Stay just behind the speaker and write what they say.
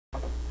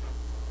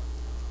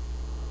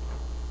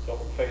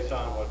face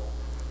on, what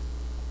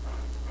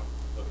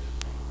looks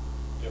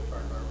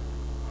different or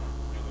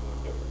anything look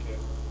different to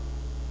you?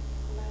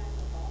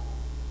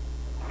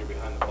 You're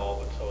behind the ball,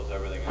 but so is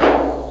everything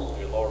else.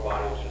 Your lower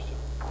body is just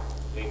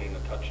leaning a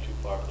touch too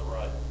far to the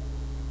right.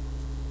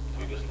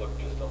 So you just look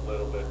just a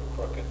little bit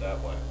crooked that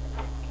way.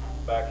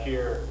 Back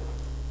here,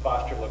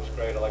 posture looks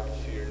great. I like to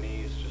see your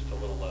knees just a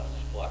little less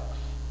flex.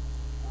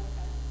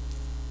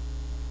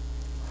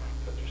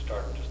 Because you're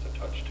starting just a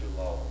touch too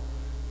low.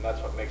 And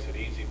that's what makes it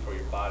easy for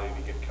your body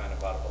to get kind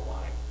of out of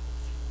line.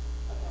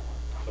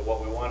 So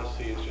what we want to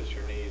see is just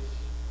your knees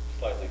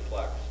slightly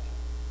flexed.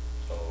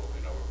 So,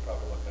 you know, we're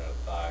probably looking at a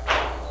thigh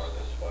more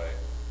this way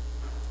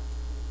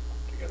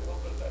to get a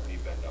little bit of that knee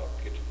bend out,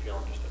 get you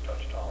feeling just a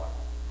touch taller.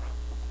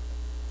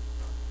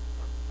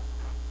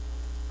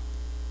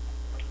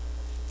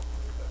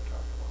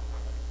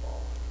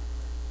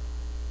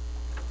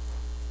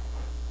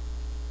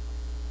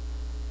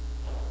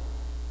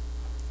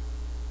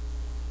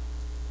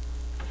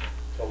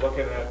 So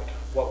looking at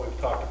what we've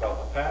talked about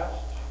in the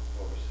past,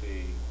 where we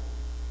see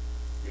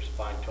your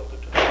spine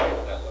tilted to the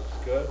right, that looks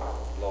good.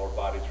 Lower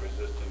body's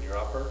resisting your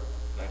upper,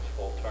 nice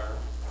full turn.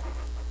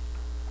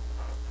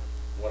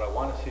 What I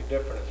want to see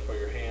different is for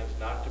your hands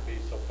not to be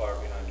so far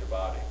behind your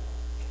body.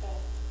 Okay.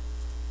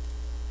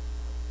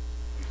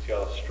 You see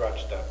how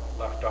stretched that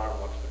left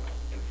arm looks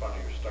in front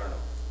of your sternum.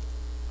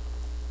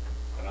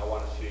 And I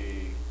want to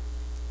see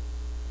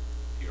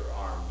your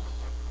arms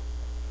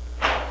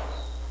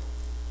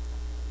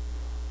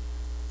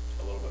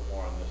a little bit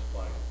more on this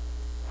plane,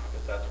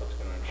 because that's what's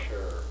going to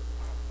ensure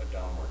a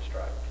downward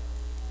strike.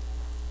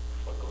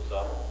 What goes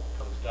up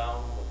comes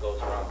down, what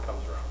goes around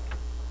comes around.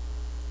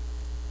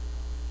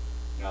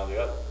 Now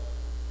the other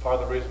part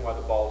of the reason why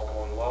the ball is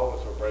going low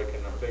is we're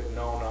breaking a big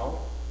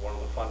no-no, one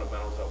of the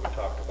fundamentals that we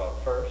talked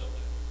about first,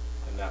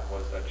 and that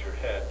was that your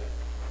head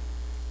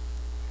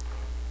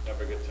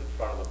never gets in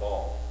front of the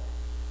ball.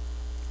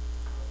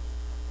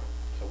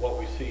 So what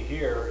we see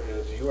here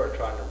is you are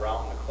trying to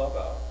round the club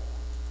out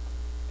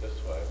this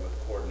way with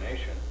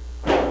coordination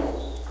to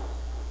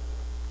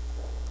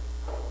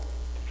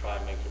try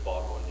and make your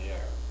ball go in the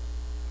air.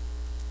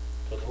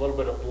 So it's a little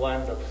bit of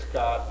blend of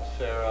Scott and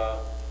Sarah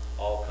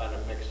all kind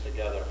of mixed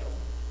together from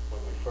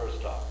when we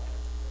first talked.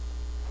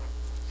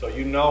 So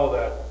you know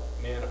that,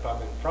 man, if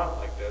I'm in front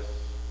like this,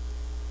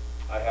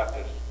 I have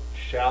to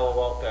shallow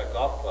out that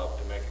golf club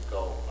to make it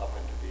go up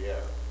into the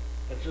air.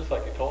 And it's just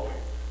like you told me,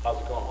 how's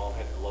it going? Well, I'm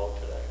hitting it low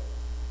today.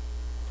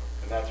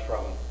 And that's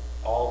from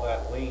all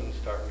that lean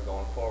starting to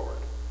going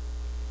forward.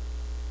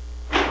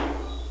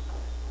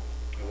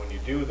 And when you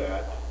do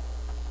that,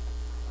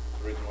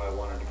 the reason why I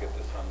wanted to get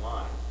this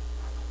online,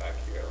 back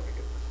here, let me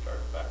get this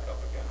started back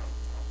up again,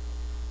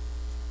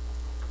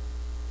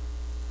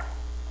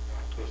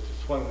 is to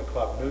swing the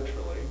club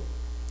neutrally.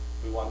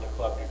 We want the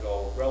club to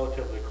go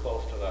relatively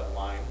close to that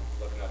line,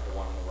 looking at the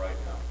one on the right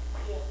now,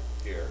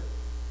 here.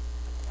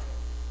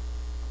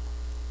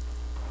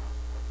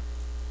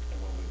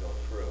 And when we go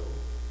through,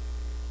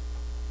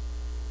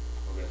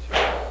 we're going to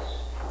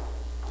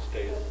see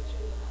it stays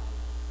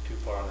too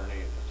far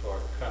underneath. So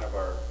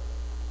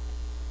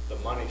the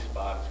money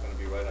spot is going to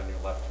be right on your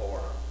left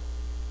forearm.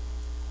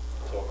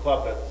 So a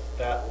club that's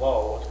that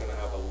low is going to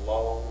have a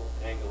low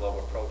angle of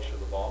approach to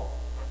the ball,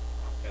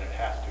 and it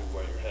has to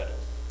where your head is.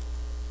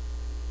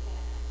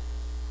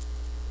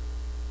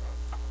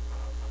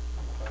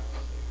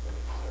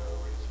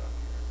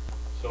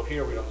 So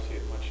here we don't see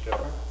it much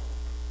different,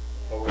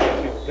 but we're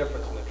going to see the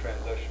difference in the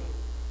transition.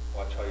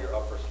 Watch how your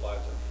upper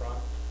slides in front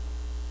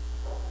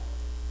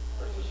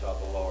versus how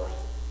the lower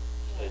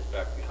stays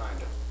back behind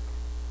it.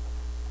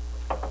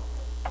 And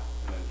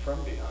then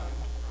from behind,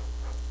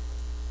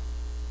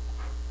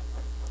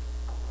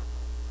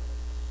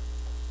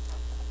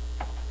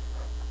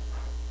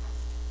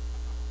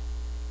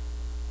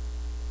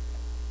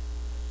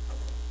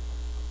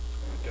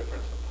 the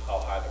difference of how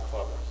high the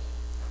club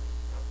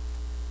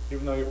is.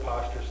 Even though your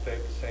posture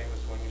stayed the same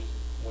as when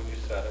you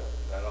set it,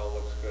 that all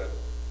looks good.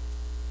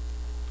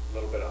 A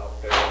little bit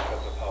up there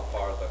because of how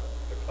far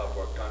the club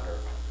worked under.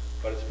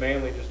 But it's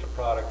mainly just a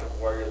product of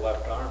where your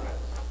left arm is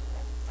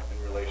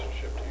in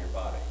relationship to your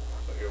body.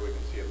 So here we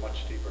can see a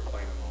much steeper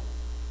plane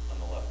on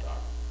the left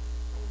arm.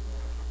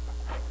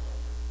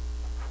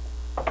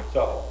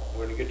 So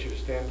we're going to get you to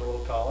stand a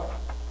little taller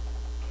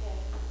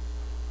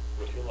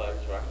with your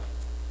legs, right?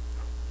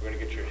 We're going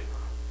to get your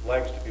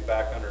legs to be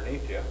back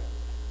underneath you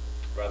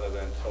rather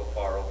than so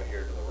far over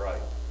here to the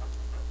right.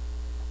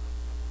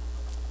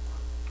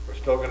 We're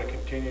still going to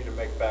continue to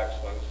make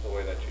backswings the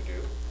way that you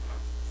do,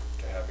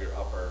 to have your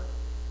upper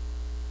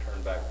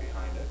turn back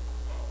behind it.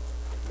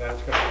 And then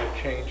it's going to be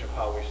a change of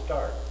how we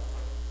start.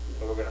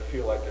 So we're going to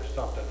feel like there's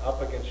something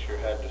up against your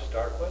head to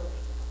start with,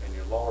 and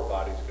your lower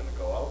body's going to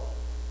go out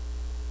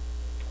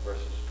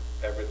versus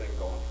everything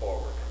going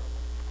forward.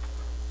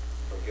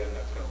 So again,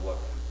 that's going to look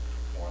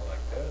more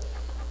like this.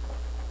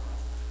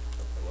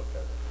 If we look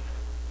at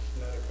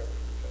Snedeker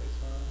from the face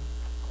on,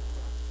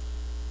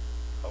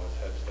 how his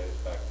head stays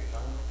back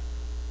behind,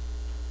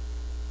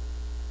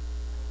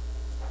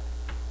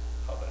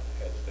 how the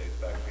head stays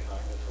back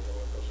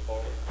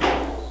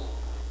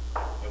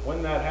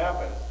when that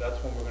happens,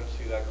 that's when we're going to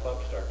see that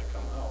club start to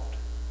come out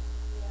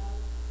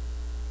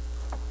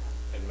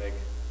and make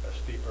a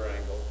steeper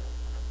angle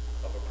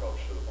of approach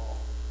to the ball.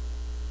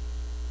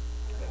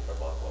 Lift our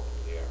ball up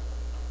into the air.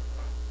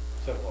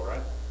 Simple,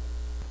 right?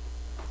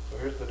 So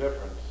here's the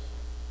difference.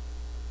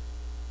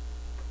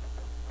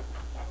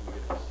 Let me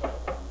get this set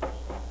up.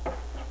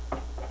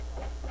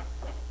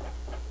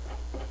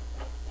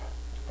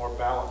 More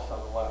balanced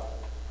on the left.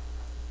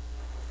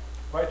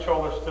 Right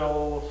shoulder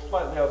still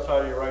slightly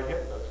outside of your right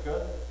hip, that's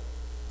good.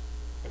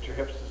 But your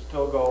hips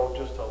still go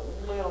just a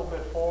little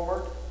bit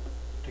forward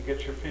to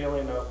get your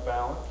feeling of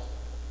balance.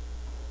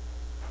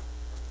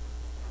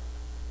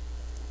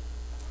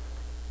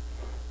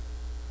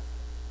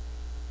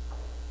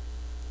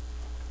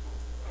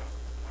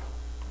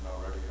 And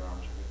already your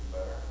arms are getting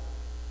better.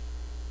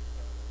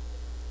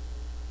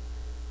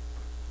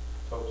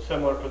 So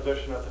similar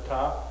position at the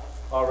top.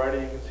 Already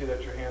you can see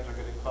that your hands are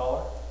getting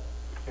taller.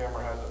 The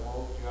camera hasn't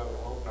moved, you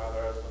haven't moved,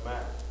 neither has the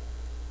mat.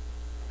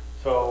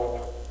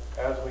 So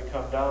as we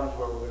come down is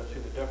where we're going to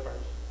see the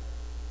difference.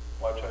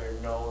 Watch how your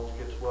nose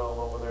gets well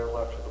over there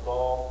left of the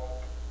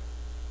ball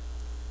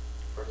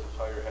versus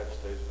how your head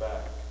stays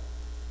back.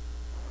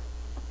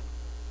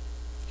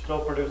 Still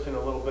producing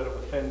a little bit of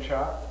a thin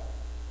chop,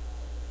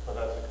 but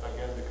that's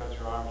again because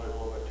your arms are a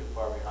little bit too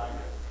far behind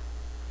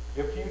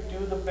you. If you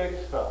do the big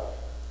stuff,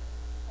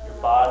 your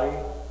body,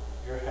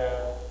 your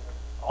head,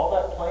 all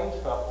that plain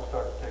stuff will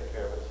start to take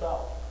care of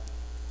itself.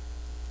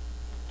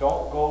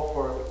 Don't go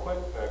for the quick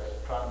fix,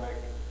 trying to make,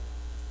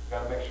 you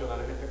got to make sure that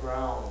it hit the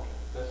ground,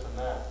 this and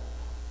that.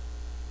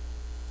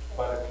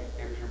 But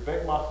if your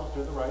big muscles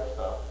do the right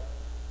stuff,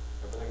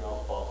 everything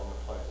else falls into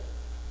place.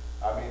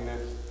 I mean,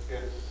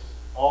 it's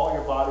all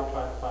your body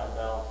trying to find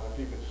balance. And if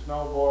you can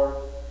snowboard